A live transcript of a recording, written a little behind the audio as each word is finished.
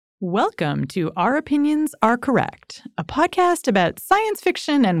Welcome to Our Opinions Are Correct, a podcast about science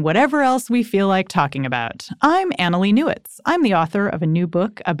fiction and whatever else we feel like talking about. I'm Annalee Newitz. I'm the author of a new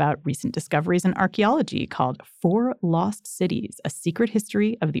book about recent discoveries in archaeology called Four Lost Cities, A Secret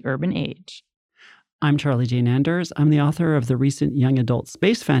History of the Urban Age. I'm Charlie Jane Anders. I'm the author of the recent young adult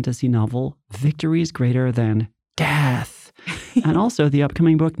space fantasy novel, Victories Greater Than Death, and also the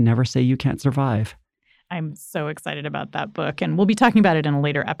upcoming book, Never Say You Can't Survive. I'm so excited about that book, and we'll be talking about it in a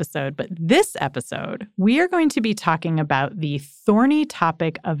later episode. But this episode, we are going to be talking about the thorny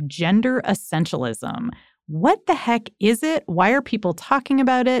topic of gender essentialism. What the heck is it? Why are people talking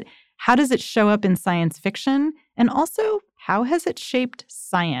about it? How does it show up in science fiction? And also, how has it shaped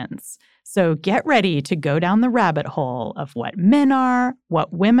science? So get ready to go down the rabbit hole of what men are,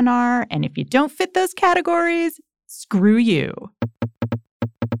 what women are, and if you don't fit those categories, screw you.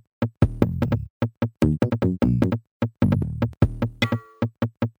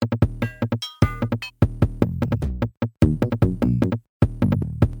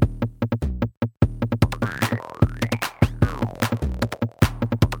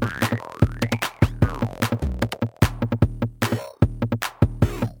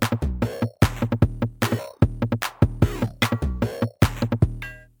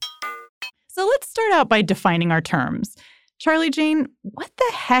 So let's start out by defining our terms. Charlie Jane, what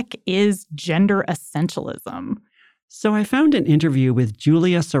the heck is gender essentialism? So I found an interview with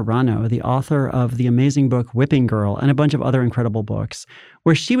Julia Serrano, the author of the amazing book Whipping Girl and a bunch of other incredible books,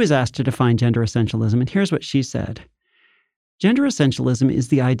 where she was asked to define gender essentialism. And here's what she said. Gender essentialism is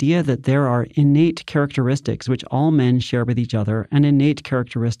the idea that there are innate characteristics which all men share with each other and innate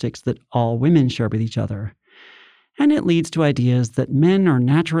characteristics that all women share with each other. And it leads to ideas that men are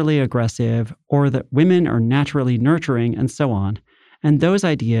naturally aggressive or that women are naturally nurturing and so on. And those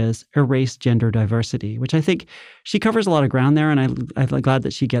ideas erase gender diversity, which I think she covers a lot of ground there. And I'm glad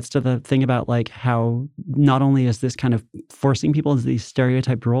that she gets to the thing about like how not only is this kind of forcing people into these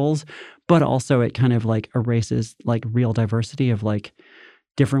stereotyped roles, but also it kind of like erases like real diversity of like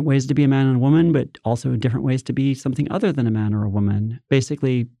different ways to be a man and a woman, but also different ways to be something other than a man or a woman.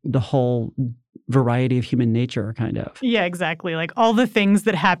 Basically, the whole variety of human nature, kind of. Yeah, exactly. Like all the things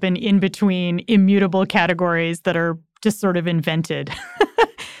that happen in between immutable categories that are just sort of invented.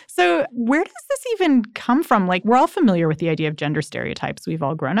 So where does this even come from? Like, we're all familiar with the idea of gender stereotypes. We've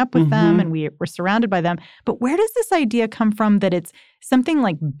all grown up with them and we're surrounded by them. But where does this idea come from that it's something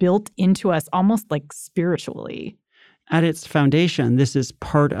like built into us almost like spiritually? At its foundation, this is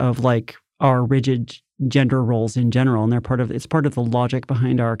part of like our rigid gender roles in general, and it's part of the logic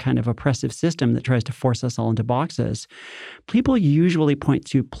behind our kind of oppressive system that tries to force us all into boxes. People usually point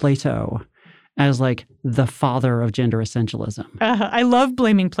to Plato as like the father of gender essentialism. I love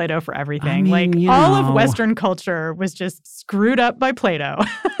blaming Plato for everything. I mean, all of Western culture was just screwed up by Plato.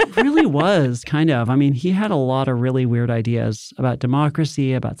 It really was, kind of. I mean, he had a lot of really weird ideas about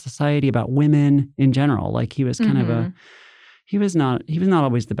democracy, about society, about women in general. Like he was kind of he was not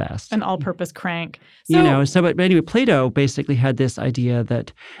always the best. An all-purpose crank. But anyway, Plato basically had this idea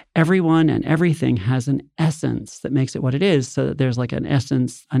that everyone and everything has an essence that makes it what it is. So that there's like an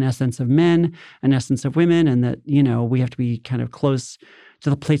essence of men, an essence of women, and that, you know, we have to be kind of close to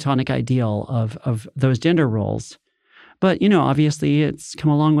the Platonic ideal of those gender roles. But, you know, obviously it's come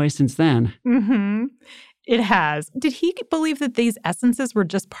a long way since then. Mm-hmm. It has. Did he believe that these essences were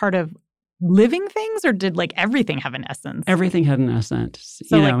just part of living things, or did like everything have an essence? Everything had an essence.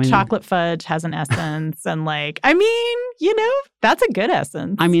 So chocolate fudge has an essence and like, I mean, you know, that's a good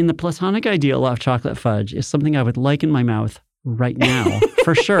essence. I mean, the Platonic ideal of chocolate fudge is something I would like in my mouth right now,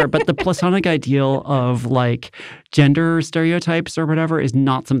 for sure. But the Platonic ideal of like gender stereotypes or whatever is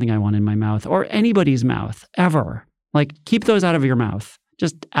not something I want in my mouth or anybody's mouth ever. Like, keep those out of your mouth,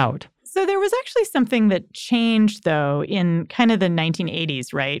 just out. So there was actually something that changed, though, in kind of the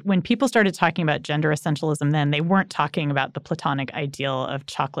 1980s, right? When people started talking about gender essentialism then, they weren't talking about the Platonic ideal of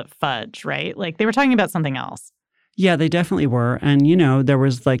chocolate fudge, right? Like, they were talking about something else. Yeah, they definitely were. And, you know, there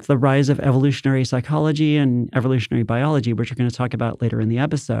was like the rise of evolutionary psychology and evolutionary biology, which we're going to talk about later in the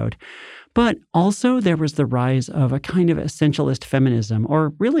episode. But also there was the rise of a kind of essentialist feminism,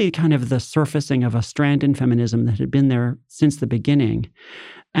 or really kind of the surfacing of a strand in feminism that had been there since the beginning.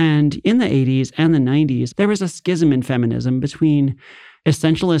 And in the 80s and the 90s, there was a schism in feminism between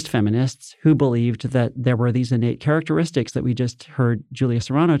essentialist feminists who believed that there were these innate characteristics that we just heard Julia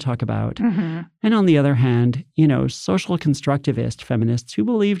Serrano talk about. Mm-hmm. And on the other hand, you know, social constructivist feminists who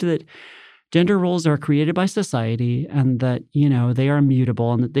believed that gender roles are created by society and that, you know, they are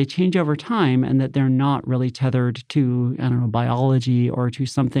immutable and that they change over time and that they're not really tethered to, I don't know, biology or to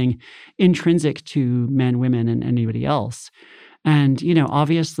something intrinsic to men, women, and anybody else. And,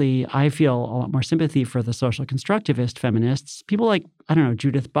 obviously I feel a lot more sympathy for the social constructivist feminists, people like, I don't know,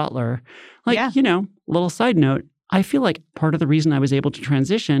 Judith Butler. Little side note, I feel like part of the reason I was able to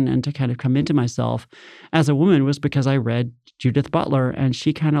transition and to kind of come into myself as a woman was because I read Judith Butler, and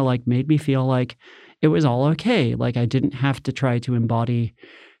she kind of like made me feel like it was all okay. Like I didn't have to try to embody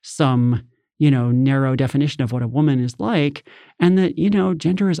some, narrow definition of what a woman is like. And that,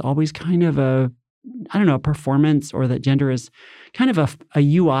 gender is always kind of a performance, or that gender is kind of a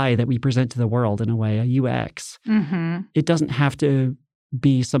UI that we present to the world in a way, a UX. Mm-hmm. It doesn't have to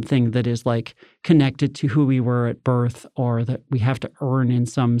be something that is like connected to who we were at birth, or that we have to earn in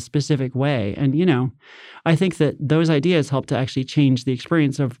some specific way. And, I think that those ideas help to actually change the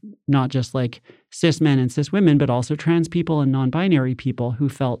experience of not just like cis men and cis women, but also trans people and non-binary people who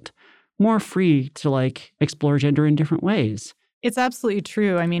felt more free to like explore gender in different ways. It's absolutely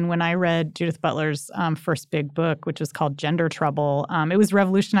true. I mean, when I read Judith Butler's first big book, which was called Gender Trouble, it was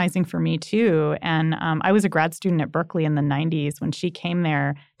revolutionizing for me too. And I was a grad student at Berkeley in the 90s when she came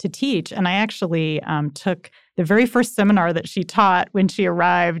there to teach. And I actually took the very first seminar that she taught when she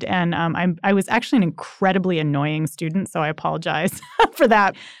arrived. And I was actually an incredibly annoying student, so I apologize for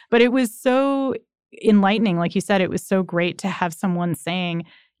that. But it was so enlightening. Like you said, it was so great to have someone saying,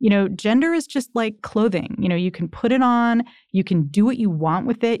 gender is just like clothing. You can put it on, you can do what you want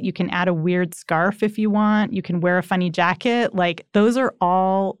with it. You can add a weird scarf if you want. You can wear a funny jacket. Like those are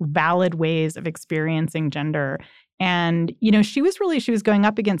all valid ways of experiencing gender. And, she was going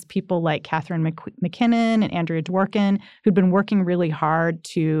up against people like Catherine McKinnon and Andrea Dworkin, who'd been working really hard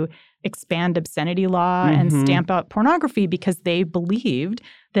to expand obscenity law and stamp out pornography because they believed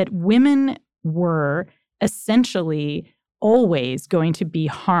that women were essentially always going to be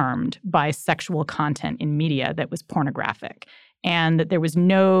harmed by sexual content in media that was pornographic, and that there was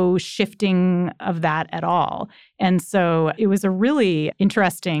no shifting of that at all. And so it was a really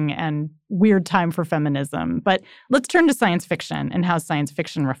interesting and weird time for feminism. But let's turn to science fiction and how science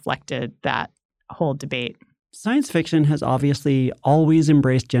fiction reflected that whole debate. Science fiction has obviously always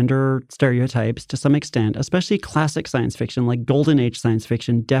embraced gender stereotypes to some extent, especially classic science fiction, like Golden Age science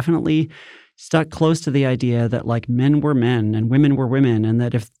fiction definitely stuck close to the idea that like men were men and women were women, and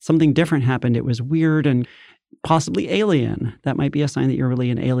that if something different happened, it was weird and possibly alien. That might be a sign that you're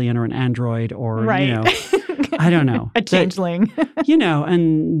really an alien or an android or, right. I don't know. A changeling.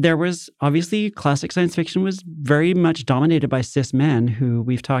 And there was obviously classic science fiction was very much dominated by cis men who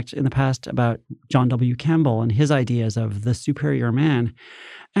we've talked in the past about John W. Campbell and his ideas of the superior man.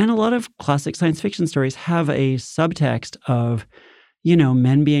 And a lot of classic science fiction stories have a subtext of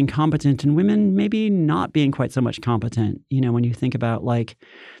men being competent and women maybe not being quite so much competent. When you think about like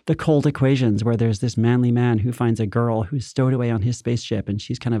the Cold Equations, where there's this manly man who finds a girl who's stowed away on his spaceship and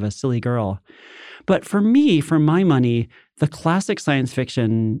she's kind of a silly girl. But for me, for my money, the classic science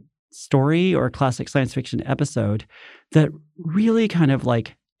fiction story or classic science fiction episode that really kind of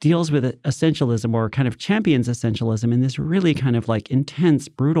like deals with essentialism or kind of champions essentialism in this really kind of like intense,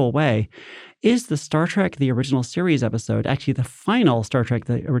 brutal way is the Star Trek, the original series episode, actually the final Star Trek,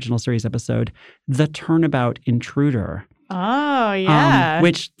 the original series episode, The Turnabout Intruder. Oh, yeah.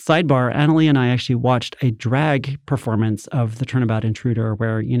 Which, sidebar, Annalie and I actually watched a drag performance of The Turnabout Intruder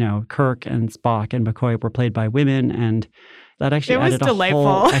where, Kirk and Spock and McCoy were played by women, and that actually added a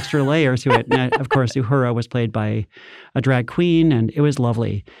whole extra layer to it. And of course, Uhura was played by a drag queen, and it was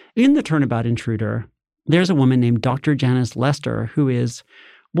lovely. In The Turnabout Intruder, there's a woman named Dr. Janice Lester, who is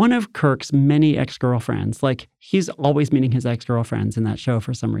one of Kirk's many ex-girlfriends. Like, he's always meeting his ex-girlfriends in that show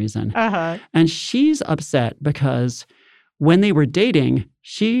for some reason. And she's upset because when they were dating,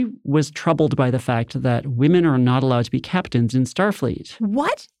 she was troubled by the fact that women are not allowed to be captains in Starfleet.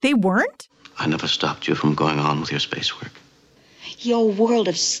 What? They weren't? I never stopped you from going on with your space work. Your world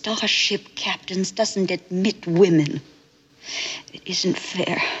of starship captains doesn't admit women. It isn't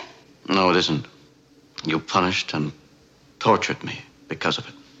fair. No, it isn't. You punished and tortured me because of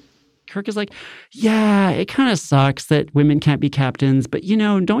it. Kirk is like, yeah, it kind of sucks that women can't be captains, but,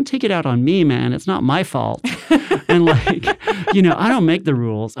 don't take it out on me, man. It's not my fault. And like, I don't make the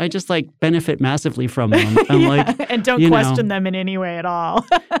rules. I just like benefit massively from them. And like, and don't question them in any way at all.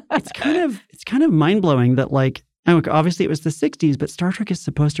 It's kind of mind-blowing that like, obviously it was the 60s, but Star Trek is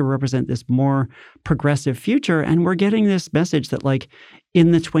supposed to represent this more progressive future. And we're getting this message that like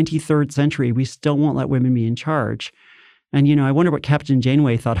in the 23rd century, we still won't let women be in charge. And, I wonder what Captain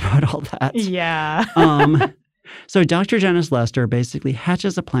Janeway thought about all that. Yeah. So Dr. Janice Lester basically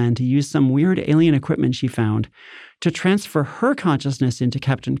hatches a plan to use some weird alien equipment she found to transfer her consciousness into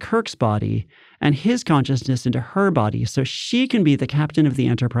Captain Kirk's body and his consciousness into her body so she can be the captain of the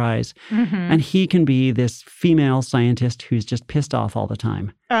Enterprise and he can be this female scientist who's just pissed off all the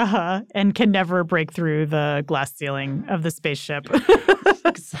time. And can never break through the glass ceiling of the spaceship.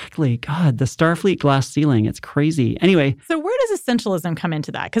 Exactly. God, the Starfleet glass ceiling. It's crazy. Anyway. So where does essentialism come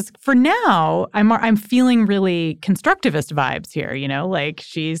into that? Because for now, I'm feeling really constructivist vibes here, you know? Like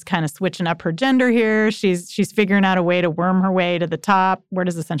she's kind of switching up her gender here. She's figuring out a way to worm her way to the top. Where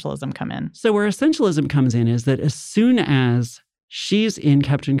does essentialism come in? So where essentialism comes in is that as soon as she's in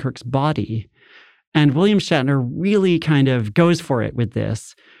Captain Kirk's body, and William Shatner really kind of goes for it with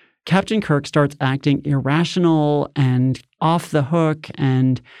this, Captain Kirk starts acting irrational and off the hook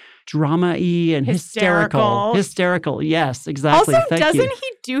and drama-y and hysterical. Hysterical, yes, exactly. Also, doesn't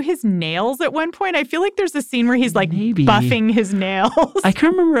he do his nails at one point? I feel like there's a scene where he's like buffing his nails. I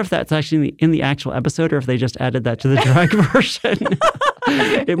can't remember if that's actually in the actual episode or if they just added that to the drag version.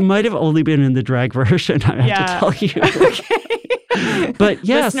 It might have only been in the drag version, I have to tell you. Okay. But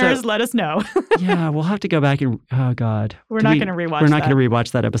yeah, listeners, let us know. Yeah, we'll have to go back and, oh God. We're not going to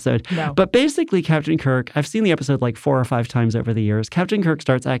rewatch that episode. No. But basically, Captain Kirk, I've seen the episode like 4 or 5 times over the years. Captain Kirk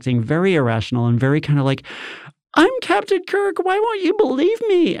starts acting very irrational and very kind of like, I'm Captain Kirk, why won't you believe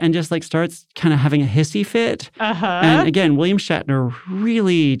me? And just like starts kind of having a hissy fit. And again, William Shatner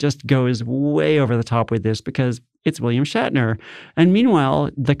really just goes way over the top with this because it's William Shatner. And meanwhile,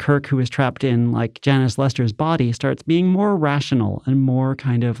 the Kirk who is trapped in like Janice Lester's body starts being more rational and more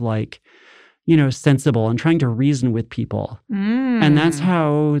kind of like, you know, sensible and trying to reason with people. And that's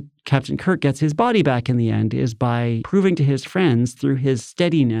how Captain Kirk gets his body back in the end, is by proving to his friends through his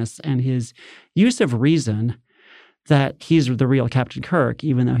steadiness and his use of reason that he's the real Captain Kirk,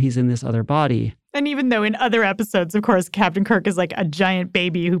 even though he's in this other body. And even though in other episodes, of course, Captain Kirk is like a giant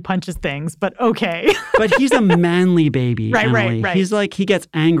baby who punches things, but okay. But he's a manly baby, Emily. Right. He's like, he gets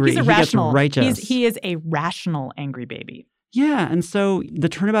angry. He gets righteous. He is a rational angry baby. Yeah, and so the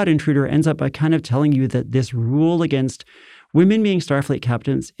Turnabout Intruder ends up by kind of telling you that this rule against women being Starfleet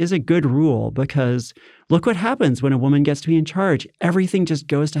captains is a good rule because look what happens when a woman gets to be in charge. Everything just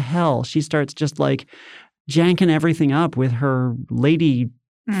goes to hell. She starts just like janking everything up with her lady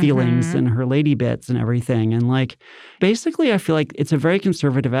feelings and her lady bits and everything. And like, basically, I feel like it's a very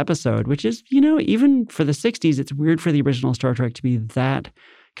conservative episode, which is, you know, even for the 60s, it's weird for the original Star Trek to be that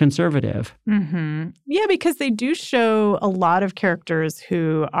conservative. Yeah, because they do show a lot of characters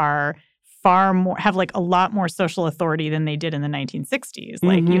who are have like a lot more social authority than they did in the 1960s.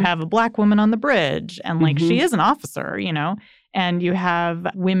 Like you have a Black woman on the bridge and like she is an officer, you know, and you have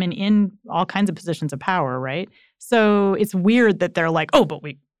women in all kinds of positions of power, right? So it's weird that they're like, oh, but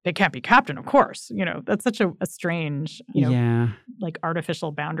they can't be captain, of course. You know, that's such a strange, you know, like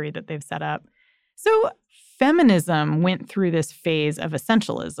artificial boundary that they've set up. So feminism went through this phase of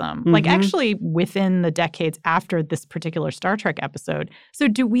essentialism, like actually within the decades after this particular Star Trek episode. So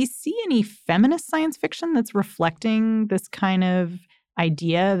do we see any feminist science fiction that's reflecting this kind of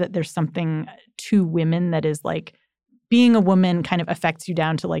idea that there's something to women that is like being a woman kind of affects you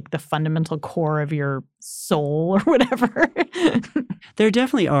down to like the fundamental core of your soul or whatever? There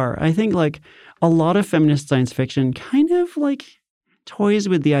definitely are. I think like a lot of feminist science fiction kind of like toys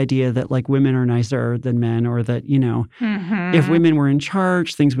with the idea that like women are nicer than men, or that, you know, if women were in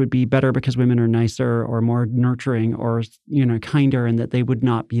charge, things would be better because women are nicer or more nurturing or, you know, kinder, and that they would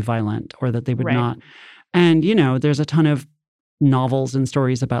not be violent or that they would not. And, you know, there's a ton of novels and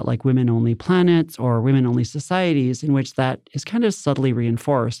stories about like women-only planets or women-only societies in which that is kind of subtly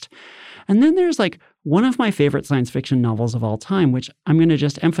reinforced. And then there's like one of my favorite science fiction novels of all time, which I'm going to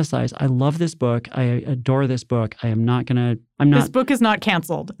just emphasize. I love this book. I adore this book. This book is not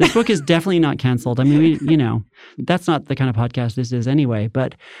canceled. This book is definitely not canceled. I mean, you know, that's not the kind of podcast this is anyway.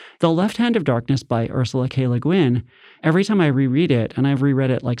 But The Left Hand of Darkness by Ursula K. Le Guin, every time I reread it, and I've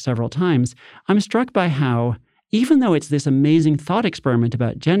reread it like several times, I'm struck by how, even though it's this amazing thought experiment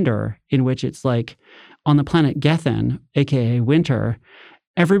about gender, in which it's like on the planet Gethin, aka Winter,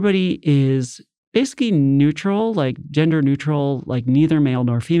 everybody is basically neutral, like gender neutral, like neither male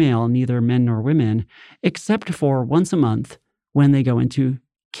nor female, neither men nor women, except for once a month when they go into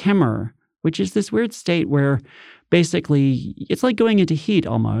Kemmer, which is this weird state where basically it's like going into heat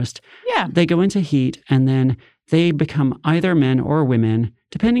almost. Yeah. They go into heat and then they become either men or women,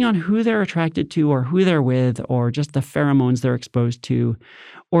 depending on who they're attracted to or who they're with or just the pheromones they're exposed to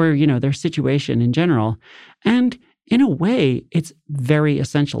or, you know, their situation in general. And in a way, it's very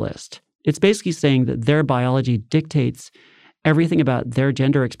essentialist. It's basically saying that their biology dictates everything about their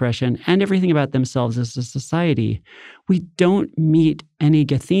gender expression and everything about themselves as a society. We don't meet any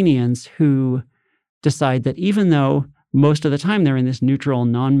Gethenians who decide that even though most of the time they're in this neutral,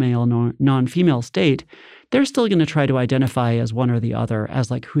 non-male, non-female state, they're still going to try to identify as one or the other, as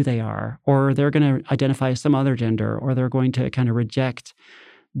like who they are, or they're going to identify some other gender, or they're going to kind of reject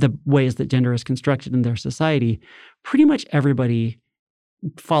the ways that gender is constructed in their society. Pretty much everybody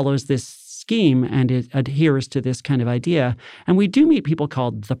follows this scheme and it adheres to this kind of idea. And we do meet people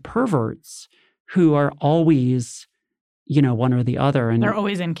called the perverts who are always, one or the other. And they're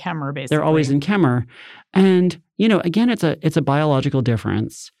always in Kemmer, basically. They're always in Kemmer. And, again, it's a biological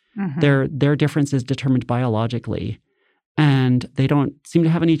difference. Mm-hmm. Their difference is determined biologically. And they don't seem to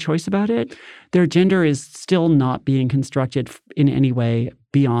have any choice about it. Their gender is still not being constructed in any way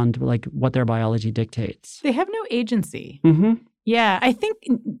beyond like what their biology dictates. They have no agency. Mm-hmm. Yeah, I think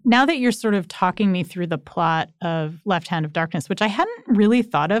now that you're sort of talking me through the plot of Left Hand of Darkness, which I hadn't really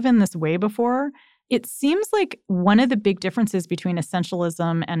thought of in this way before, it seems like one of the big differences between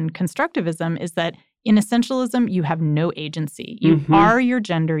essentialism and constructivism is that in essentialism, you have no agency. You are your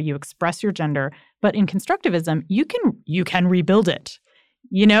gender, you express your gender, but in constructivism, you can rebuild it.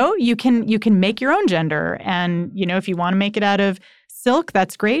 You can make your own gender. And, if you want to make it out of silk,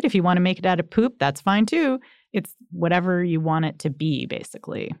 that's great. If you want to make it out of poop, that's fine too. It's whatever you want it to be,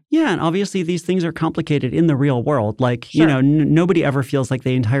 basically. Yeah, and obviously these things are complicated in the real world. Like, sure. Nobody ever feels like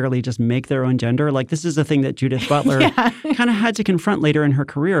they entirely just make their own gender. Like, this is a thing that Judith Butler kind of had to confront later in her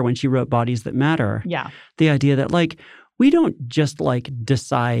career when she wrote Bodies That Matter. Yeah. The idea that, like, we don't just, like,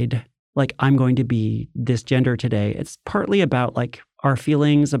 decide, like, I'm going to be this gender today. It's partly about, like, our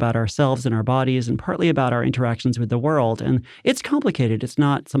feelings about ourselves and our bodies, and partly about our interactions with the world. And it's complicated. It's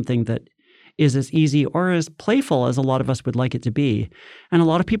not something that is as easy or as playful as a lot of us would like it to be. And a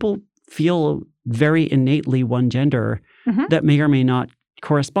lot of people feel very innately one gender that may or may not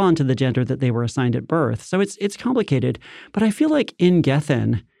correspond to the gender that they were assigned at birth. So it's complicated. But I feel like in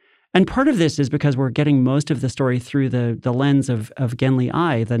Gethin, and part of this is because we're getting most of the story through the lens of Genly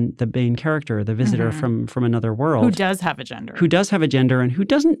Ai, the main character, the visitor from another world. Who does have a gender. And who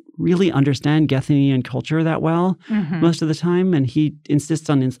doesn't really understand Gethinian culture that well most of the time. And he insists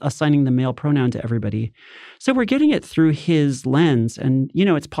on assigning the male pronoun to everybody. So we're getting it through his lens. And,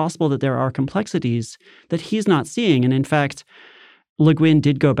 it's possible that there are complexities that he's not seeing. And in fact, Le Guin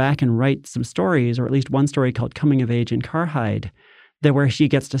did go back and write some stories, or at least one story called Coming of Age in Karhide, where she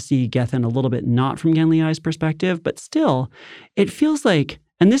gets to see Gethin a little bit not from Genly Ai's perspective, but still, it feels like,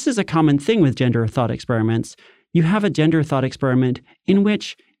 and this is a common thing with gender thought experiments, you have a gender thought experiment in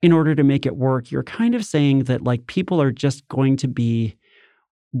which, in order to make it work, you're kind of saying that, like, people are just going to be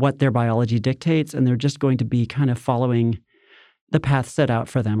what their biology dictates, and they're just going to be kind of following the path set out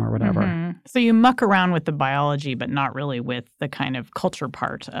for them or whatever. So you muck around with the biology, but not really with the kind of culture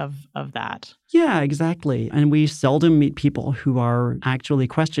part of that. Yeah, exactly. And we seldom meet people who are actually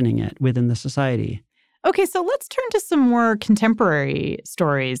questioning it within the society. Okay, so let's turn to some more contemporary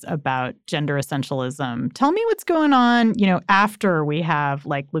stories about gender essentialism. Tell me what's going on, after we have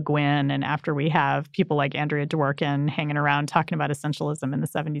like Le Guin and after we have people like Andrea Dworkin hanging around talking about essentialism in the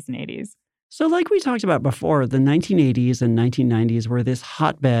 70s and 80s. So like we talked about before, the 1980s and 1990s were this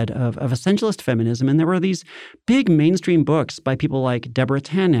hotbed of essentialist feminism. And there were these big mainstream books by people like Deborah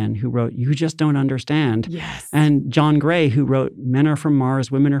Tannen, who wrote You Just Don't Understand. Yes. And John Gray, who wrote Men Are From Mars,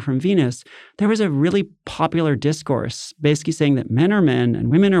 Women Are From Venus. There was a really popular discourse basically saying that men are men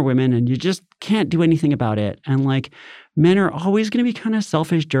and women are women, and you just can't do anything about it. And like, men are always going to be kind of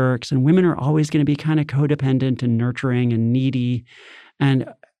selfish jerks, and women are always going to be kind of codependent and nurturing and needy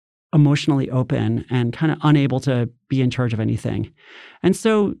and emotionally open and kind of unable to be in charge of anything. And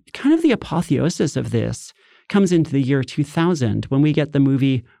so kind of the apotheosis of this comes into the year 2000 when we get the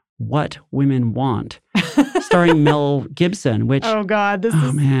movie What Women Want, starring Mel Gibson, which... Oh, God.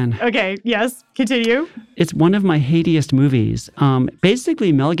 Man. Okay, yes. Continue. It's one of my hatiest movies.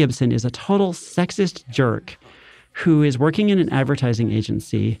 Basically, Mel Gibson is a total sexist jerk who is working in an advertising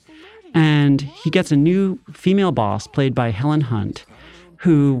agency, and he gets a new female boss played by Helen Hunt,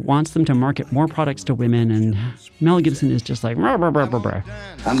 who wants them to market more products to women, and Mel Gibson is just like, rah, rah, rah, rah, rah.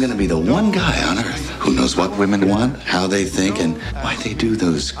 I'm going to be the one guy on earth who knows what women want, how they think, and why they do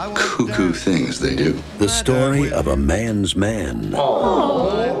those cuckoo things they do. The story of a man's man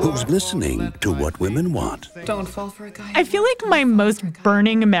who's listening to what women want. Don't fall for a guy. I feel like my most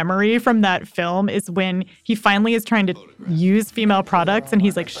burning memory from that film is when he finally is trying to use female products, and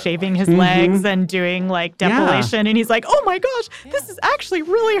he's like shaving his legs and doing like depilation, and he's like, oh my gosh, this is actually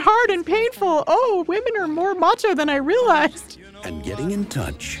really hard and painful. Oh, women are more macho than I realized. And getting in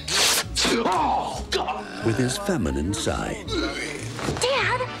touch with his feminine side.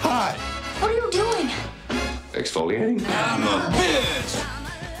 Dad! Hi. What are you doing? Exfoliating? I'm a bitch.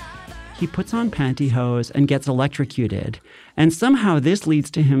 he puts on pantyhose and gets electrocuted. And somehow this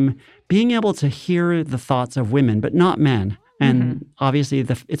leads to him being able to hear the thoughts of women, but not men. And obviously,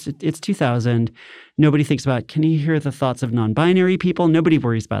 it's 2000. Nobody thinks about, can he hear the thoughts of non-binary people? Nobody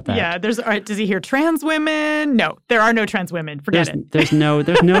worries about that. Yeah, does he hear trans women? No, there are no trans women. Forget it. There's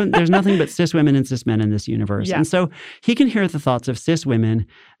nothing but cis women and cis men in this universe. Yeah. And so he can hear the thoughts of cis women.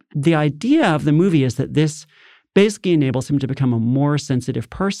 The idea of the movie is that this basically enables him to become a more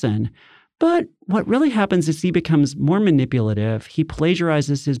sensitive person. But what really happens is he becomes more manipulative. He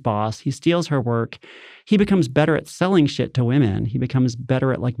plagiarizes his boss. He steals her work. He becomes better at selling shit to women. He becomes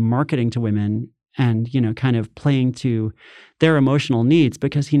better at marketing to women and, kind of playing to their emotional needs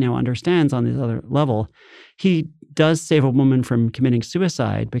because he now understands on this other level. He does save a woman from committing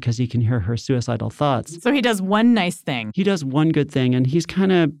suicide because he can hear her suicidal thoughts. So he does one nice thing. He does one good thing, and he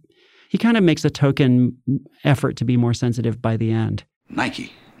kind of makes a token effort to be more sensitive by the end.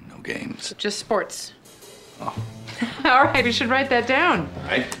 Nike, no games. Just sports. Oh. All right, we should write that down.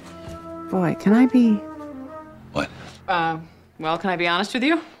 Right? Boy, can I be... What? Well, can I be honest with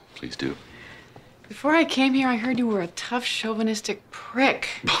you? Please do. Before I came here, I heard you were a tough, chauvinistic prick.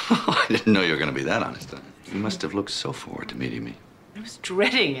 I didn't know you were going to be that honest. You must have looked so forward to meeting me. I was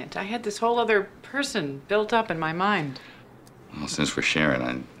dreading it. I had this whole other person built up in my mind. Well, since we're sharing,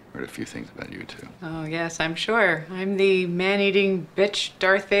 I heard a few things about you, too. Oh, yes, I'm sure. I'm the man-eating bitch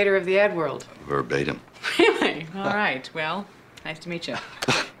Darth Vader of the ad world. Verbatim. Really? All right. Well, nice to meet you.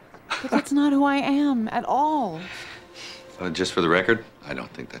 But that's not who I am at all. Just for the record, I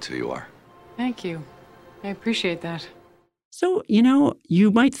don't think that's who you are. Thank you. I appreciate that. So,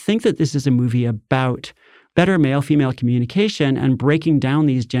 you might think that this is a movie about better male-female communication and breaking down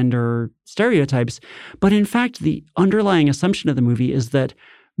these gender stereotypes. But in fact, the underlying assumption of the movie is that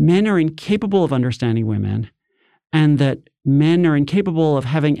men are incapable of understanding women and that men are incapable of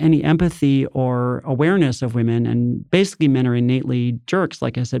having any empathy or awareness of women. And basically, men are innately jerks,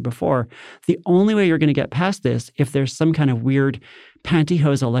 like I said before. The only way you're going to get past this if there's some kind of weird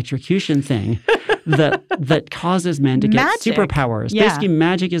pantyhose electrocution thing that causes men to get Magic. superpowers. Yeah. Basically,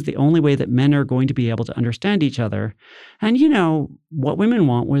 magic is the only way that men are going to be able to understand each other. And, what women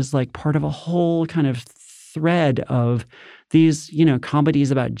want was part of a whole kind of thread of these,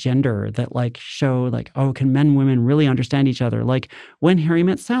 comedies about gender that show can men and women really understand each other? Like When Harry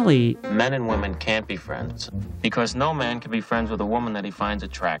Met Sally. Men and women can't be friends because no man can be friends with a woman that he finds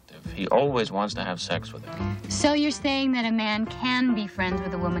attractive. He always wants to have sex with her. So you're saying that a man can be friends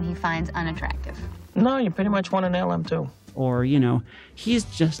with a woman he finds unattractive? No, you pretty much want to nail him too. Or, he's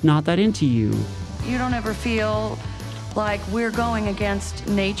just not that into you. You don't ever feel like we're going against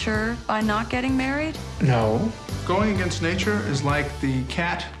nature by not getting married? No. Going against nature is like the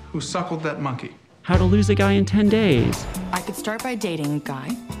cat who suckled that monkey. How to Lose a Guy in 10 Days. I could start by dating a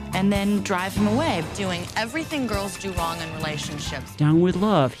guy and then drive him away. Doing everything girls do wrong in relationships. Down with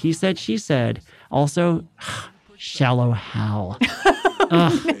Love, He Said, She Said. Also, Shallow Hal.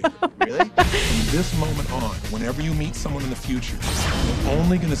 Really? From this moment on, whenever you meet someone in the future, you're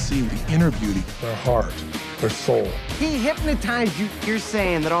only going to see the inner beauty, their heart, their soul. He hypnotized you. You're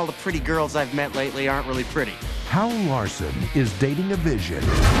saying that all the pretty girls I've met lately aren't really pretty. Hal Larson is dating a vision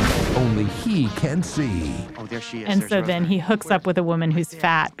only he can see. Oh, there she is. And so then he hooks up with a woman who's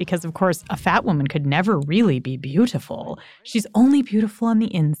fat because, of course, a fat woman could never really be beautiful. She's only beautiful on the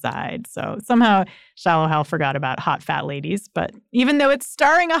inside. So somehow Shallow Hal forgot about hot fat ladies. But even though it's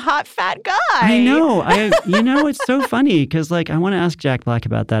starring a hot fat guy. I know. It's so funny because, I want to ask Jack Black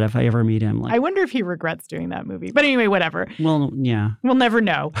about that if I ever meet him. I wonder if he regrets doing that movie. But anyway, whatever. Well, yeah. We'll never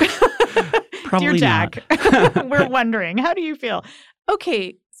know. Probably Dear Jack, we're wondering, how do you feel?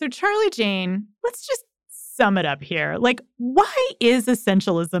 Okay, so Charlie Jane, let's just sum it up here. Why is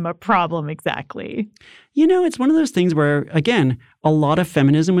essentialism a problem exactly? It's one of those things where, again, a lot of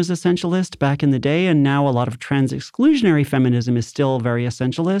feminism was essentialist back in the day, and now a lot of trans-exclusionary feminism is still very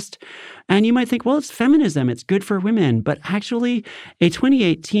essentialist. And you might think, well, it's feminism, it's good for women. But actually, a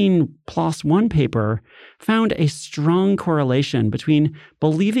 2018 PLOS One paper found a strong correlation between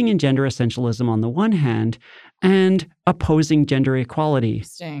believing in gender essentialism on the one hand and opposing gender equality.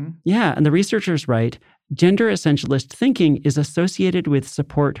 Interesting. Yeah, and the researchers write, gender essentialist thinking is associated with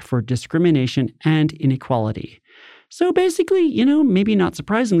support for discrimination and inequality. So basically, maybe not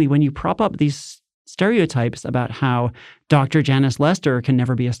surprisingly, when you prop up these stereotypes about how Dr. Janice Lester can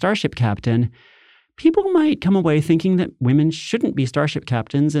never be a starship captain, people might come away thinking that women shouldn't be starship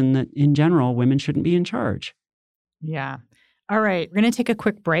captains and that, in general, women shouldn't be in charge. Yeah. All right, we're going to take a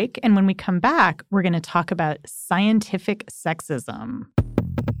quick break. And when we come back, we're going to talk about scientific sexism.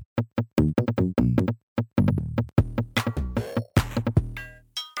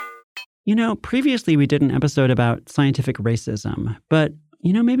 Previously we did an episode about scientific racism, but,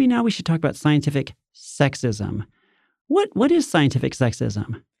 maybe now we should talk about scientific sexism. What is scientific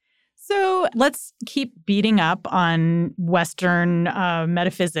sexism? So let's keep beating up on Western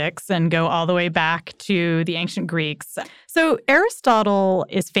metaphysics and go all the way back to the ancient Greeks. So Aristotle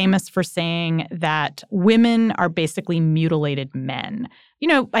is famous for saying that women are basically mutilated men.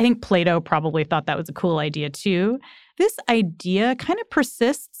 I think Plato probably thought that was a cool idea too. This idea kind of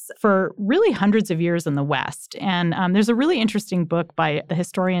persists for really hundreds of years in the West. And there's a really interesting book by the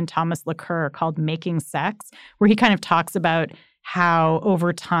historian Thomas Laqueur called Making Sex, where he kind of talks about how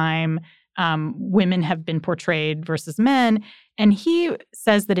over time women have been portrayed versus men. And he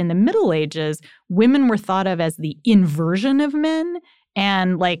says that in the Middle Ages, women were thought of as the inversion of men.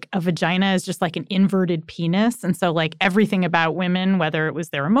 And like a vagina is just like an inverted penis. And so like everything about women, whether it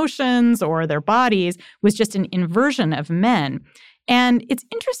was their emotions or their bodies, was just an inversion of men. And it's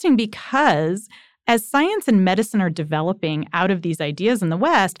interesting because as science and medicine are developing out of these ideas in the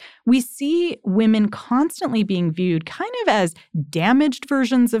West, we see women constantly being viewed kind of as damaged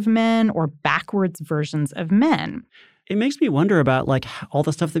versions of men or backwards versions of men. It makes me wonder about all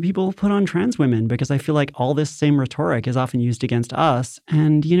the stuff that people put on trans women, because I feel like all this same rhetoric is often used against us.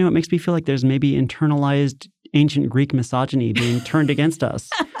 And, it makes me feel like there's maybe internalized ancient Greek misogyny being turned against us.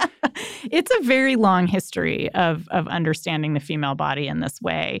 It's a very long history of understanding the female body in this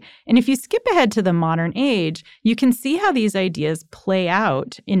way. And if you skip ahead to the modern age, you can see how these ideas play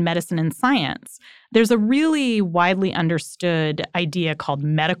out in medicine and science. There's a really widely understood idea called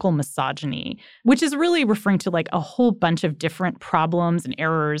medical misogyny, which is really referring to a whole bunch of different problems and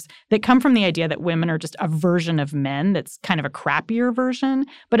errors that come from the idea that women are just a version of men that's kind of a crappier version.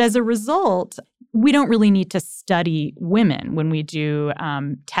 But as a result, we don't really need to study women when we do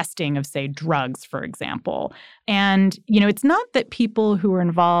testing of, say, drugs, for example. And, it's not that people who are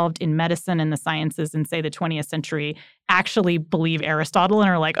involved in medicine and the sciences in, say, the 20th century actually believe Aristotle and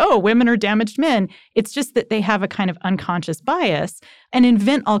are like, oh, women are damaged men. It's just that they have a kind of unconscious bias and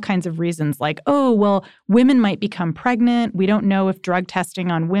invent all kinds of reasons like, oh, well, women might become pregnant. We don't know if drug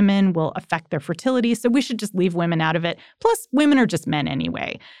testing on women will affect their fertility, so we should just leave women out of it. Plus, women are just men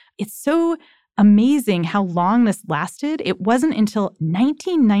anyway. It's so amazing how long this lasted. It wasn't until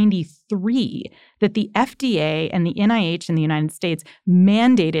 1993 that the FDA and the NIH in the United States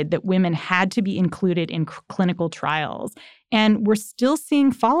mandated that women had to be included in clinical trials. And we're still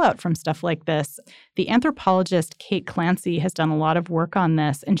seeing fallout from stuff like this. The anthropologist Kate Clancy has done a lot of work on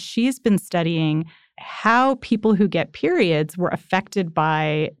this, and she's been studying how people who get periods were affected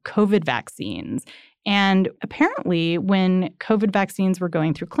by COVID vaccines. And apparently, when COVID vaccines were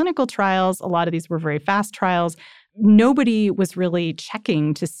going through clinical trials, a lot of these were very fast trials, nobody was really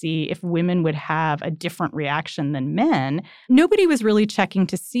checking to see if women would have a different reaction than men. Nobody was really checking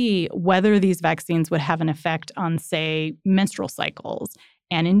to see whether these vaccines would have an effect on, say, menstrual cycles.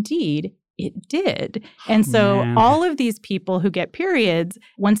 And indeed, it did. And so all of these people who get periods,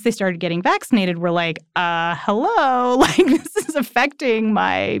 once they started getting vaccinated, were like, hello, this is affecting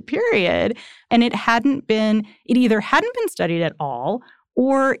my period. And it either hadn't been studied at all,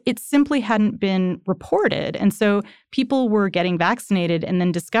 or it simply hadn't been reported. And so people were getting vaccinated and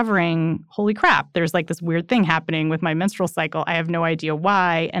then discovering, holy crap, there's this weird thing happening with my menstrual cycle. I have no idea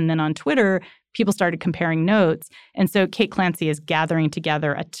why. And then on Twitter, people started comparing notes. And so Kate Clancy is gathering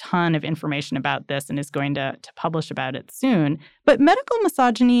together a ton of information about this and is going to publish about it soon. But medical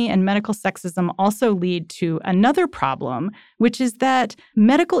misogyny and medical sexism also lead to another problem, which is that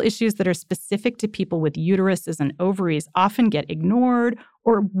medical issues that are specific to people with uteruses and ovaries often get ignored,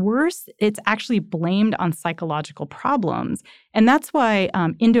 or worse, it's actually blamed on psychological problems. And that's why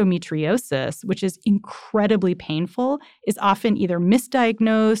endometriosis, which is incredibly painful, is often either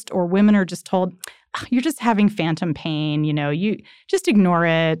misdiagnosed or women are just told, you're just having phantom pain, you just ignore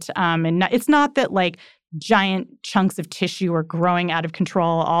it. And it's not that giant chunks of tissue are growing out of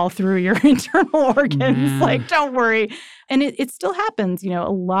control all through your internal organs. Don't worry. And it still happens. A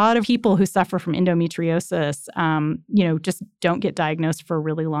lot of people who suffer from endometriosis, just don't get diagnosed for a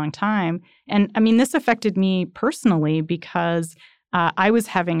really long time. And I mean, this affected me personally because I was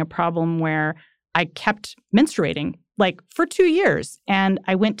having a problem where I kept menstruating for 2 years. And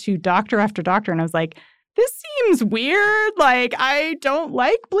I went to doctor after doctor and I was like, this seems weird. I don't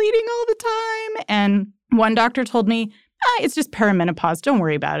like bleeding all the time. And one doctor told me, it's just perimenopause. Don't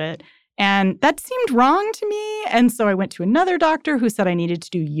worry about it. And that seemed wrong to me. And so I went to another doctor who said I needed to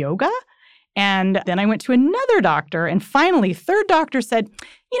do yoga. And then I went to another doctor. And finally, third doctor said,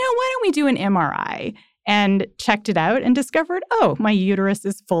 why don't we do an MRI? And checked it out and discovered, my uterus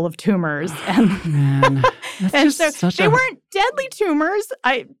is full of tumors. And And so they weren't deadly tumors.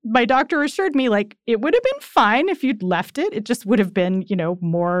 My doctor assured me, like, it would have been fine if you'd left it. It just would have been,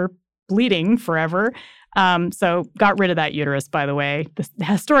 more bleeding forever. So got rid of that uterus, by the way.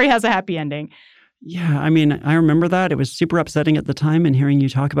 The story has a happy ending. Yeah, I mean, I remember that. It was super upsetting at the time, and hearing you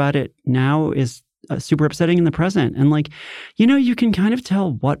talk about it now is super upsetting in the present. And like, you can kind of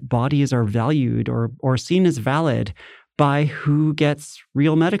tell what bodies are valued or seen as valid by who gets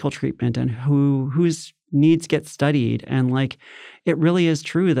real medical treatment and whose needs get studied. And like, it really is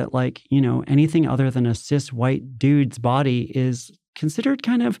true that like, anything other than a cis white dude's body is considered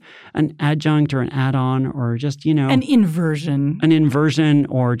kind of an adjunct or an add-on or just, an inversion. An inversion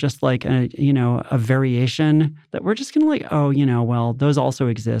or just like a variation that we're just going to like, well, those also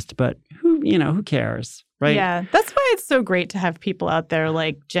exist, but who cares, right? Yeah, that's why it's so great to have people out there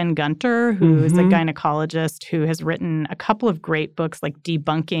like Jen Gunter, who is a gynecologist who has written a couple of great books like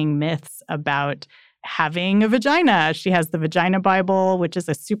debunking myths about having a vagina. She has the Vagina Bible, which is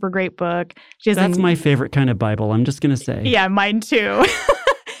a super great book. That's my favorite kind of Bible, I'm just going to say. Yeah, mine too.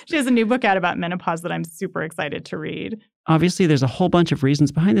 She has a new book out about menopause that I'm super excited to read. Obviously, there's a whole bunch of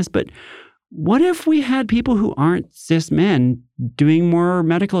reasons behind this, but what if we had people who aren't cis men doing more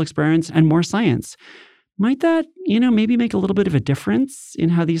medical experiments and more science? Might that, maybe make a little bit of a difference in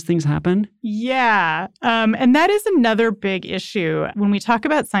how these things happen? Yeah. And that is another big issue. When we talk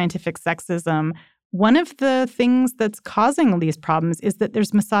about scientific sexism, one of the things that's causing these problems is that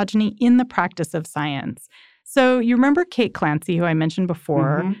there's misogyny in the practice of science. So you remember Kate Clancy, who I mentioned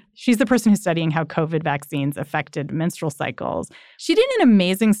before? Mm-hmm. She's the person who's studying how COVID vaccines affected menstrual cycles. She did an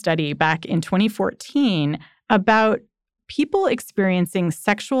amazing study back in 2014 about people experiencing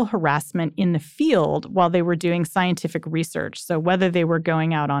sexual harassment in the field while they were doing scientific research. So whether they were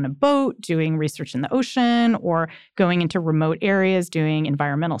going out on a boat, doing research in the ocean, or going into remote areas, doing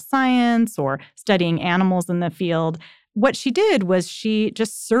environmental science, or studying animals in the field, what she did was she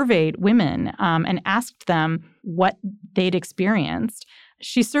just surveyed women and asked them what they'd experienced.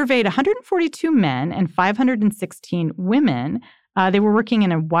 She surveyed 142 men and 516 women. They were working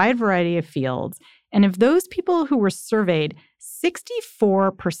in a wide variety of fields. And of those people who were surveyed,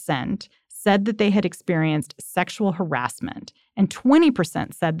 64% said that they had experienced sexual harassment, and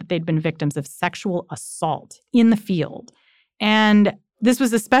 20% said that they'd been victims of sexual assault in the field. And this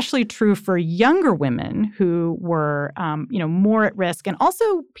was especially true for younger women who were, more at risk, and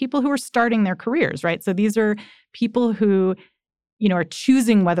also people who are starting their careers, right? So these are people who, are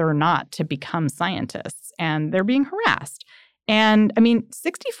choosing whether or not to become scientists, and they're being harassed. And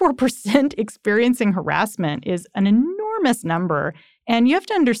 64% experiencing harassment is an enormous number. And you have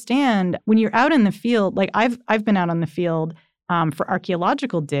to understand when you're out in the field, like I've been out on the field for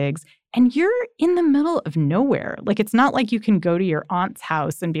archaeological digs, and you're in the middle of nowhere. Like, it's not like you can go to your aunt's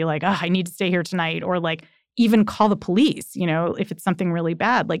house and be like, I need to stay here tonight, or like even call the police, if it's something really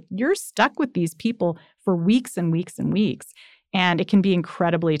bad. Like, you're stuck with these people for weeks and weeks and weeks, and it can be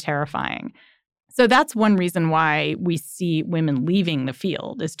incredibly terrifying. So that's one reason why we see women leaving the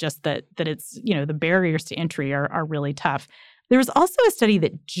field, is just that it's, the barriers to entry are really tough. There was also a study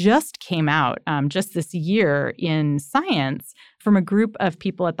that just came out just this year in Science from a group of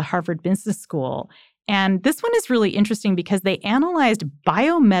people at the Harvard Business School. And this one is really interesting because they analyzed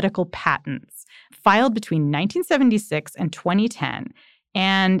biomedical patents filed between 1976 and 2010.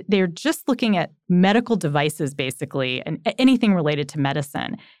 And they're just looking at medical devices, basically, and anything related to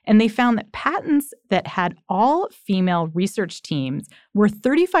medicine. And they found that patents that had all female research teams were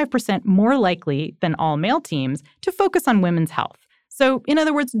 35% more likely than all male teams to focus on women's health. So, in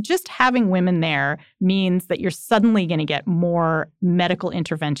other words, just having women there means that you're suddenly going to get more medical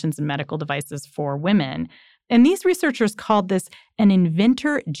interventions and medical devices for women. And these researchers called this an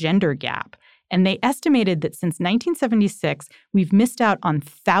inventor gender gap. And they estimated that since 1976, we've missed out on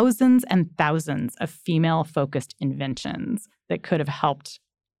thousands and thousands of female-focused inventions that could have helped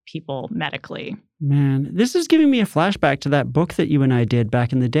people medically. Man, this is giving me a flashback to that book that you and I did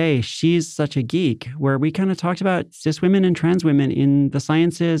back in the day, She's Such a Geek, where we kind of talked about cis women and trans women in the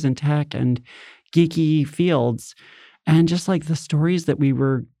sciences and tech and geeky fields. And just like the stories that we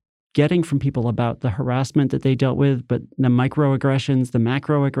were getting from people about the harassment that they dealt with, but the microaggressions, the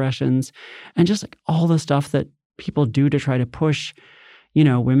macroaggressions, and just like all the stuff that people do to try to push,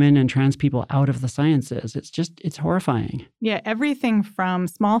 women and trans people out of the sciences. It's horrifying. Yeah, everything from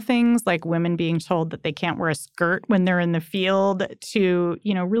small things like women being told that they can't wear a skirt when they're in the field to,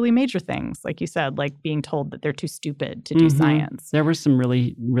 really major things, like you said, like being told that they're too stupid to do science. There was some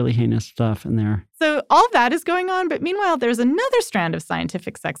really, really heinous stuff in there. So all of that is going on, but meanwhile, there's another strand of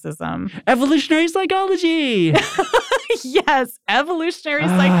scientific sexism. Evolutionary psychology! Yes, evolutionary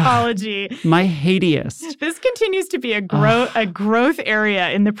psychology. My hatiest. This continues to be a growth area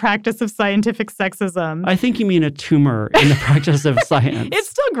in the practice of scientific sexism. I think you mean a tumor in the practice of science. It's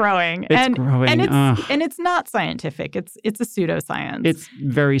still growing. It's growing. And it's not scientific. It's a pseudoscience. It's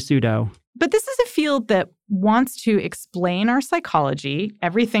very pseudo. But this is a field that wants to explain our psychology,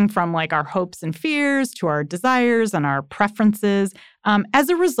 everything from like our hopes and fears to our desires and our preferences, as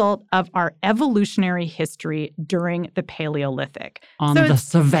a result of our evolutionary history during the Paleolithic. On the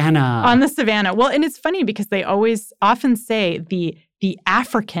savannah. Well, and it's funny because they often say the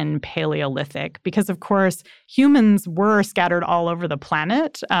African Paleolithic, because, of course, humans were scattered all over the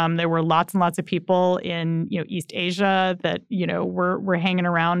planet. There were lots and lots of people in, East Asia that, were hanging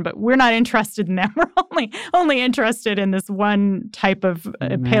around, but we're not interested in them. We're only interested in this one type of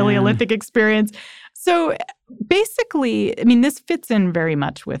Paleolithic experience. So basically, this fits in very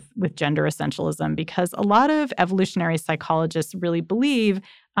much with gender essentialism because a lot of evolutionary psychologists really believe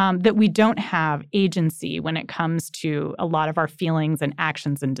that we don't have agency when it comes to a lot of our feelings and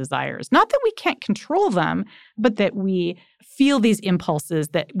actions and desires. Not that we can't control them, but that we feel these impulses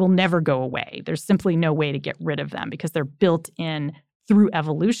that will never go away. There's simply no way to get rid of them because they're built in through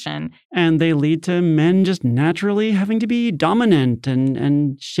evolution. And they lead to men just naturally having to be dominant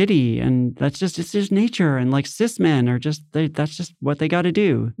and shitty. And it's just nature. And like cis men are that's just what they got to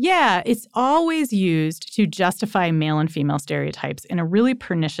do. Yeah, it's always used to justify male and female stereotypes in a really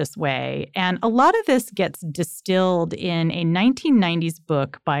pernicious way. And a lot of this gets distilled in a 1990s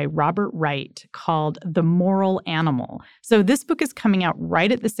book by Robert Wright called The Moral Animal. So this book is coming out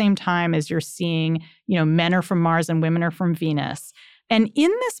right at the same time as you're seeing, men are from Mars and women are from Venus. And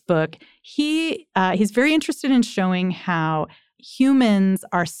in this book, he's very interested in showing how humans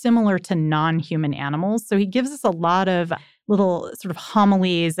are similar to non-human animals. So he gives us a lot of little sort of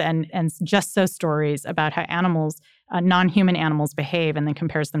homilies and just so stories about how non-human animals behave and then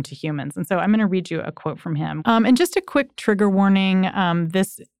compares them to humans. And so I'm going to read you a quote from him. And just a quick trigger warning,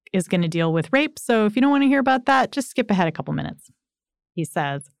 this is going to deal with rape. So if you don't want to hear about that, just skip ahead a couple minutes. He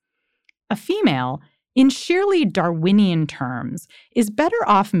says, "A female, in sheerly Darwinian terms, is better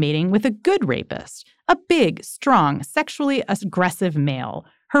off mating with a good rapist, a big, strong, sexually aggressive male.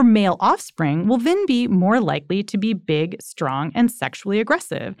 Her male offspring will then be more likely to be big, strong, and sexually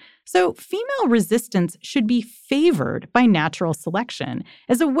aggressive. So female resistance should be favored by natural selection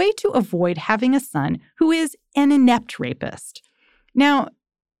as a way to avoid having a son who is an inept rapist." Now,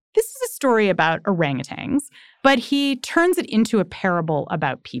 this is a story about orangutans, but he turns it into a parable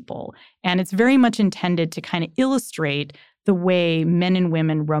about people. And it's very much intended to kind of illustrate the way men and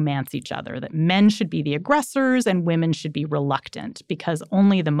women romance each other, that men should be the aggressors and women should be reluctant because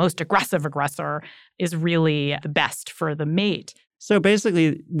only the most aggressive aggressor is really the best for the mate. So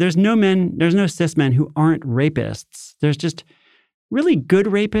basically, there's no cis men who aren't rapists. There's just really good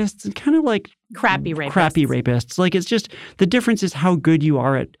rapists and kind of like crappy rapists. Like it's just the difference is how good you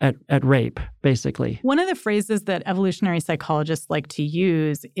are at rape, basically. One of the phrases that evolutionary psychologists like to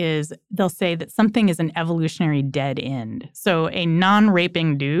use is they'll say that something is an evolutionary dead end. So a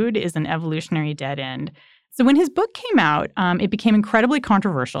non-raping dude is an evolutionary dead end. So when his book came out, it became incredibly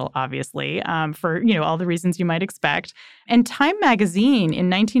controversial, obviously, for all the reasons you might expect. And Time magazine in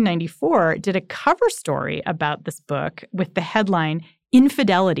 1994 did a cover story about this book with the headline,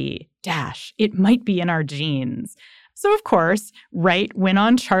 "Infidelity, it might be in our genes." So, of course, Wright went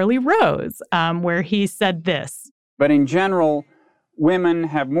on Charlie Rose, where he said this. "But in general, women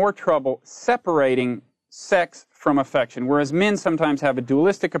have more trouble separating sex from affection, whereas men sometimes have a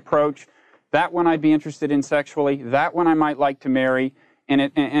dualistic approach. That one I'd be interested in sexually. That one I might like to marry. And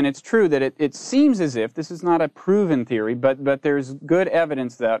it's true that it seems as if, this is not a proven theory, but there's good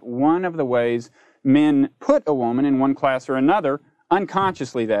evidence that one of the ways men put a woman in one class or another,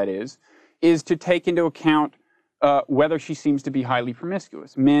 unconsciously that is to take into account whether she seems to be highly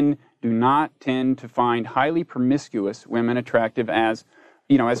promiscuous. Men do not tend to find highly promiscuous women attractive as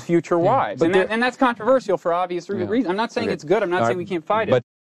future wives. And that's controversial for obvious reasons. I'm not saying it's good. I'm not saying we can't fight it.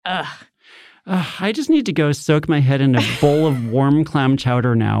 I just need to go soak my head in a bowl of warm clam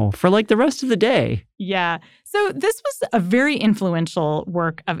chowder now for like the rest of the day. Yeah. So this was a very influential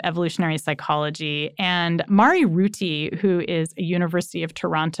work of evolutionary psychology. And Mari Ruti, who is a University of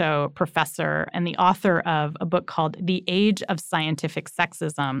Toronto professor and the author of a book called The Age of Scientific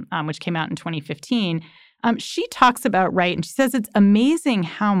Sexism, which came out in 2015, she talks about, and she says it's amazing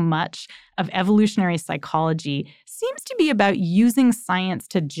how much of evolutionary psychology seems to be about using science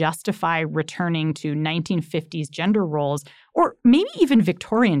to justify returning to 1950s gender roles or maybe even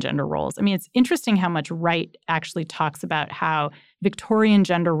Victorian gender roles. I mean, it's interesting how much Wright actually talks about how Victorian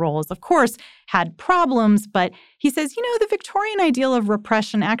gender roles, of course, had problems, but he says, the Victorian ideal of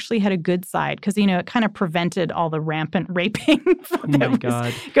repression actually had a good side because, it kind of prevented all the rampant raping that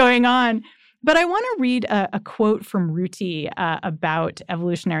was going on. But I want to read a quote from Ruti about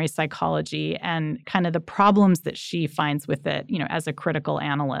evolutionary psychology and kind of the problems that she finds with it, as a critical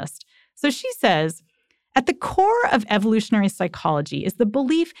analyst. So she says, at the core of evolutionary psychology is the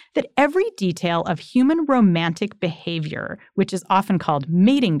belief that every detail of human romantic behavior, which is often called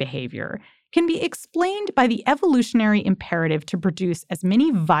mating behavior, can be explained by the evolutionary imperative to produce as many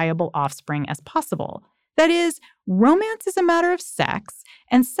viable offspring as possible. That is, romance is a matter of sex,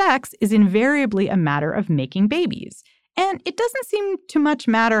 and sex is invariably a matter of making babies. And it doesn't seem to much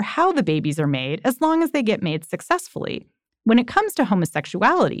matter how the babies are made as long as they get made successfully. When it comes to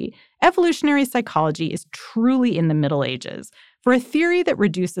homosexuality, evolutionary psychology is truly in the Middle Ages, for a theory that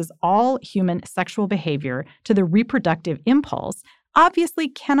reduces all human sexual behavior to the reproductive impulse obviously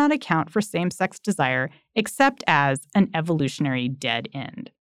cannot account for same-sex desire except as an evolutionary dead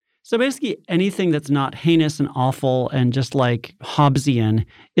end. So basically anything that's not heinous and awful and just like Hobbesian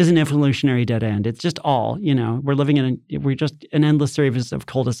is an evolutionary dead end. It's just all, we're living we're just an endless series of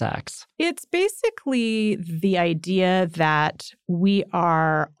cul-de-sacs. It's basically the idea that we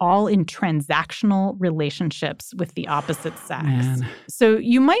are all in transactional relationships with the opposite sex. Man. So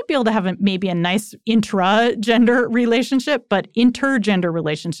you might be able to have maybe a nice intra-gender relationship, but intergender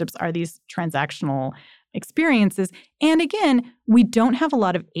relationships are these transactional experiences. And again, we don't have a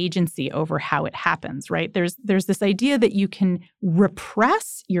lot of agency over how it happens, right? There's this idea that you can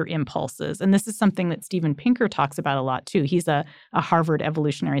repress your impulses. And this is something that Steven Pinker talks about a lot too. He's a Harvard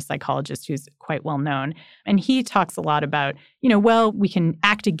evolutionary psychologist who's quite well known. And he talks a lot about, we can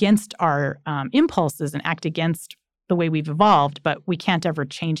act against our impulses and act against the way we've evolved, but we can't ever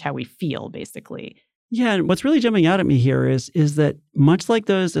change how we feel, basically. Yeah, and what's really jumping out at me here is that much like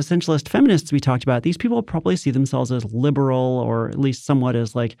those essentialist feminists we talked about, these people probably see themselves as liberal or at least somewhat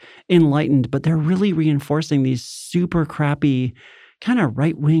as like enlightened, but they're really reinforcing these super crappy kind of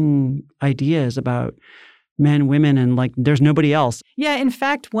right-wing ideas about men, women, and like there's nobody else. Yeah, in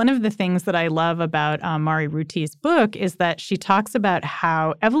fact, one of the things that I love about Mari Ruti's book is that she talks about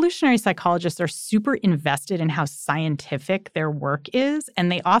how evolutionary psychologists are super invested in how scientific their work is,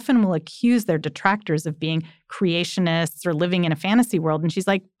 and they often will accuse their detractors of being creationists or living in a fantasy world. And she's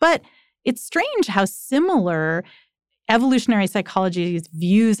like, but it's strange how similar evolutionary psychology's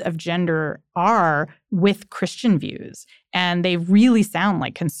views of gender are with Christian views. And they really sound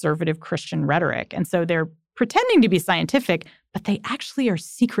like conservative Christian rhetoric. And so they're pretending to be scientific, but they actually are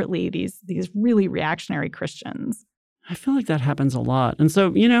secretly these really reactionary Christians. I feel like that happens a lot. And so,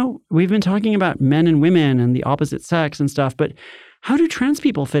 we've been talking about men and women and the opposite sex and stuff, but how do trans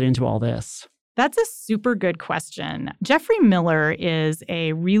people fit into all this? That's a super good question. Jeffrey Miller is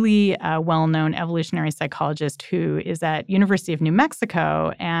a really well-known evolutionary psychologist who is at University of New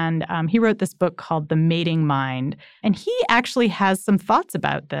Mexico, and he wrote this book called The Mating Mind. And he actually has some thoughts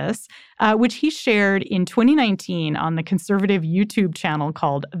about this, which he shared in 2019 on the conservative YouTube channel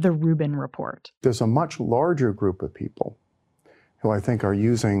called The Rubin Report. There's a much larger group of people who I think are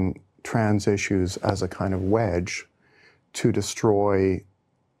using trans issues as a kind of wedge to destroy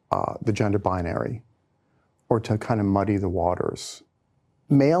the gender binary, or to kind of muddy the waters.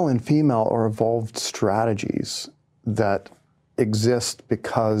 Male and female are evolved strategies that exist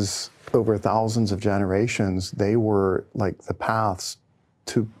because over thousands of generations, they were like the paths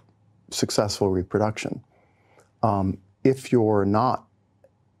to successful reproduction. If you're not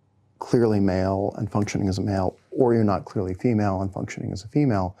clearly male and functioning as a male, or you're not clearly female and functioning as a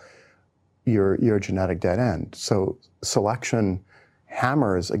female, you're a genetic dead end. So selection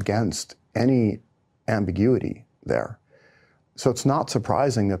hammers against any ambiguity there. So it's not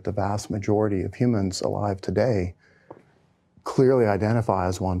surprising that the vast majority of humans alive today clearly identify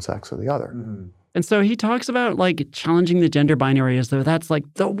as one sex or the other. Mm-hmm. And so he talks about like challenging the gender binary as though that's like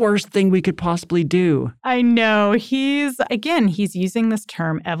the worst thing we could possibly do. I know. He's using this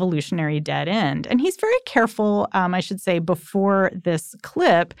term evolutionary dead end. And he's very careful, I should say, before this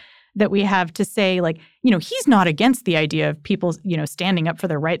clip, that we have to say, like, you know, he's not against the idea of people, you know, standing up for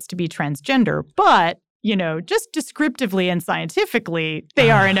their rights to be transgender, but, you know, just descriptively and scientifically, they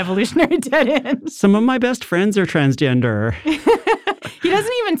are an evolutionary dead end. Some of my best friends are transgender. He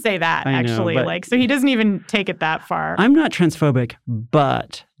doesn't even say that, actually. So he doesn't even take it that far. I'm not transphobic,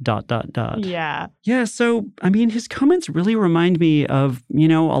 but ... Yeah. Yeah, so, I mean, his comments really remind me of, you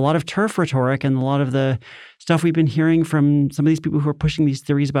know, a lot of TERF rhetoric and a lot of the stuff we've been hearing from some of these people who are pushing these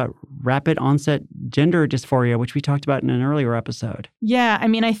theories about rapid onset gender dysphoria, which we talked about in an earlier episode. Yeah, I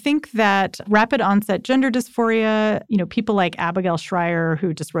mean, I think that rapid onset gender dysphoria, you know, people like Abigail Shrier,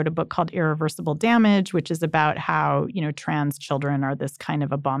 who just wrote a book called Irreversible Damage, which is about how, you know, trans children are this kind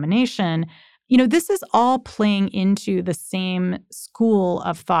of abomination. You know, this is all playing into the same school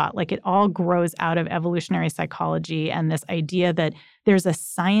of thought. Like, it all grows out of evolutionary psychology and this idea that there's a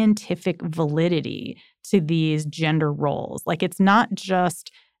scientific validity to these gender roles. Like, it's not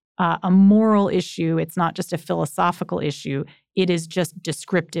just a moral issue. It's not just a philosophical issue. It is just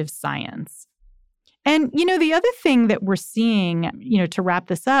descriptive science. And, you know, the other thing that we're seeing, you know, to wrap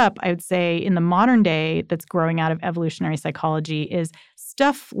this up, I would say in the modern day that's growing out of evolutionary psychology is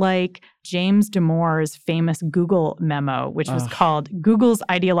stuff like James Damore's famous Google memo, which was called Google's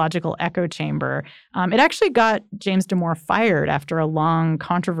Ideological Echo Chamber. It actually got James Damore fired after a long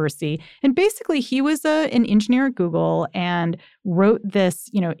controversy. And basically, he was an engineer at Google and wrote this,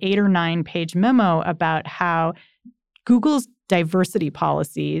 you know, 8 or 9 page memo about how Google's diversity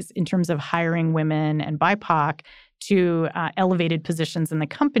policies in terms of hiring women and BIPOC to elevated positions in the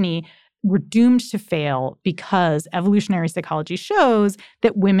company were doomed to fail because evolutionary psychology shows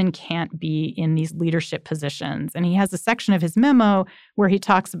that women can't be in these leadership positions. And he has a section of his memo where he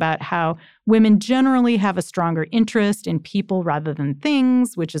talks about how women generally have a stronger interest in people rather than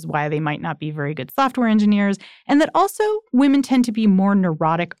things, which is why they might not be very good software engineers, and that also women tend to be more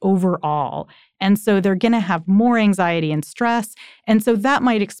neurotic overall. And so they're going to have more anxiety and stress. And so that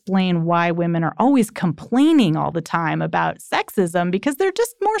might explain why women are always complaining all the time about sexism, because they're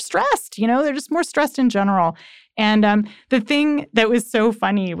just more stressed, you know, they're just more stressed in general. And the thing that was so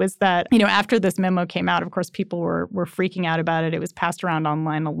funny was that, you know, after this memo came out, of course, people were freaking out about it. It was passed around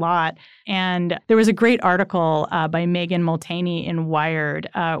online a lot. And there was a great article by Megan Multaney in Wired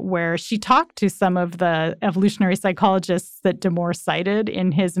where she talked to some of the evolutionary psychologists that Damore cited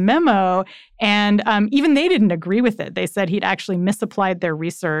in his memo. And even they didn't agree with it. They said he'd actually misapplied their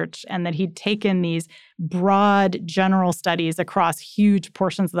research and that he'd taken these broad general studies across huge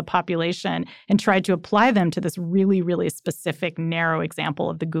portions of the population and tried to apply them to this really, really specific, narrow example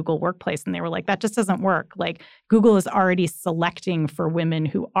of the Google workplace. And they were like, that just doesn't work. Like, Google is already selecting for women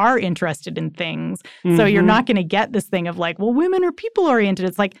who are interested in things. Mm-hmm. So you're not going to get this thing of like, well, women are people-oriented.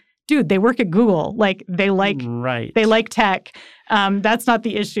 It's like, dude, they work at Google. Like, they like tech. That's not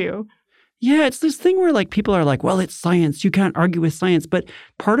the issue. Yeah, it's this thing where, like, people are like, well, it's science. You can't argue with science. But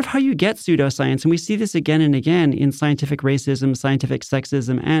part of how you get pseudoscience, and we see this again and again in scientific racism, scientific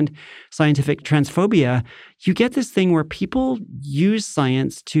sexism, and scientific transphobia, you get this thing where people use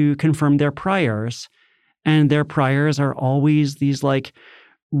science to confirm their priors. And their priors are always these, like,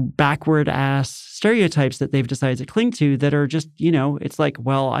 backward-ass stereotypes that they've decided to cling to that are just, you know, it's like,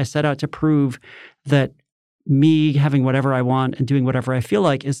 well, I set out to prove that me having whatever I want and doing whatever I feel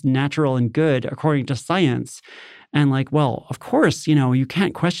like is natural and good according to science. And like, well, of course, you know, you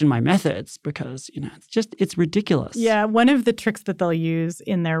can't question my methods because, you know, it's ridiculous. Yeah. One of the tricks that they'll use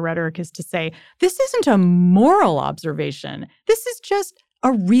in their rhetoric is to say, this isn't a moral observation. This is just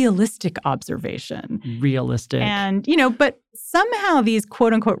a realistic observation. Realistic. And, you know, but somehow these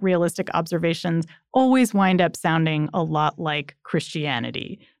quote unquote realistic observations always wind up sounding a lot like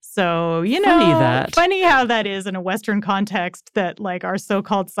Christianity. So, you know, funny how that is in a Western context that, like, our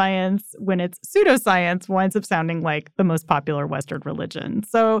so-called science, when it's pseudoscience, winds up sounding like the most popular Western religion.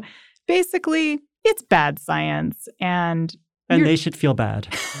 So basically, it's bad science. And they should feel bad.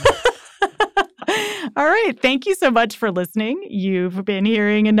 All right. Thank you so much for listening. You've been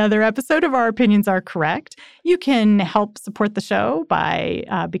hearing another episode of Our Opinions Are Correct. You can help support the show by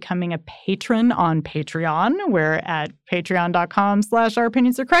becoming a patron on Patreon. We're at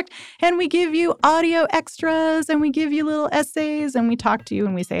patreon.com/ouropinionsarecorrect. And we give you audio extras and we give you little essays and we talk to you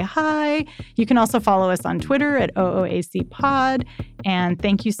and we say hi. You can also follow us on Twitter at OOACPod. And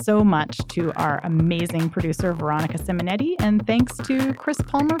thank you so much to our amazing producer, Veronica Simonetti. And thanks to Chris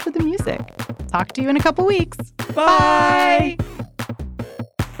Palmer for the music. Talk to you in a couple weeks. Bye.